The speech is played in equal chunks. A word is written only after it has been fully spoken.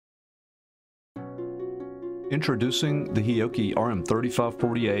Introducing the Hioki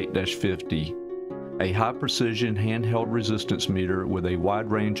RM3548-50, a high-precision handheld resistance meter with a wide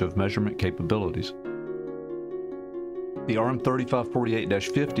range of measurement capabilities. The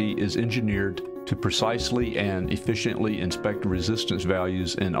RM3548-50 is engineered to precisely and efficiently inspect resistance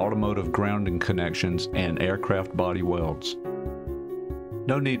values in automotive grounding connections and aircraft body welds.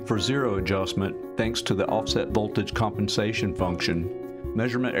 No need for zero adjustment thanks to the offset voltage compensation function.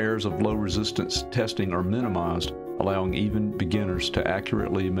 Measurement errors of low resistance testing are minimized, allowing even beginners to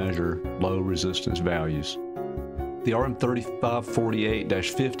accurately measure low resistance values. The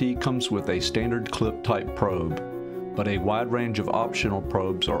RM3548-50 comes with a standard clip type probe, but a wide range of optional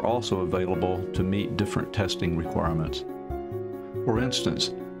probes are also available to meet different testing requirements. For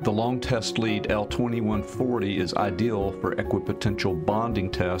instance, the long test lead L2140 is ideal for equipotential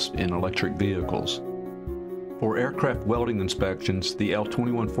bonding tests in electric vehicles. For aircraft welding inspections, the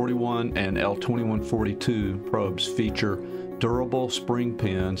L2141 and L2142 probes feature durable spring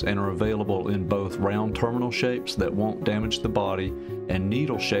pins and are available in both round terminal shapes that won't damage the body and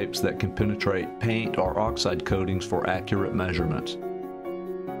needle shapes that can penetrate paint or oxide coatings for accurate measurements.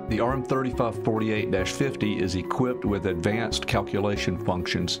 The RM3548-50 is equipped with advanced calculation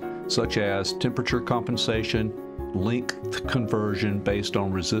functions such as temperature compensation, length conversion based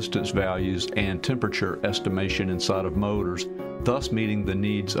on resistance values, and temperature estimation inside of motors, thus meeting the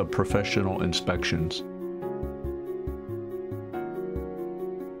needs of professional inspections.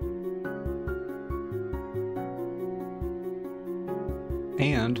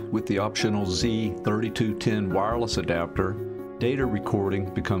 And with the optional Z3210 wireless adapter, data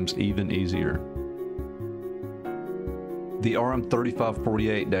recording becomes even easier. The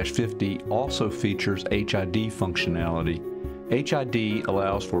RM3548-50 also features HID functionality. HID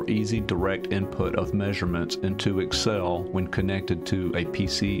allows for easy direct input of measurements into Excel when connected to a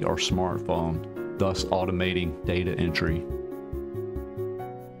PC or smartphone, thus automating data entry.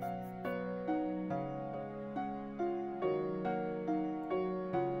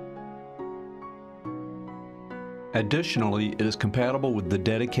 Additionally, it is compatible with the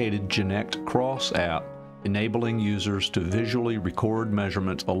dedicated Genect Cross app, enabling users to visually record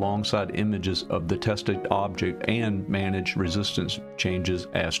measurements alongside images of the tested object and manage resistance changes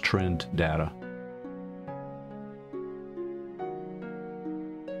as trend data.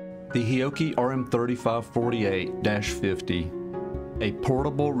 The Hioki RM3548-50, a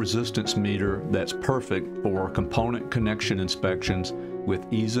portable resistance meter that's perfect for component connection inspections with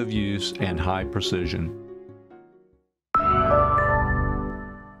ease of use and high precision.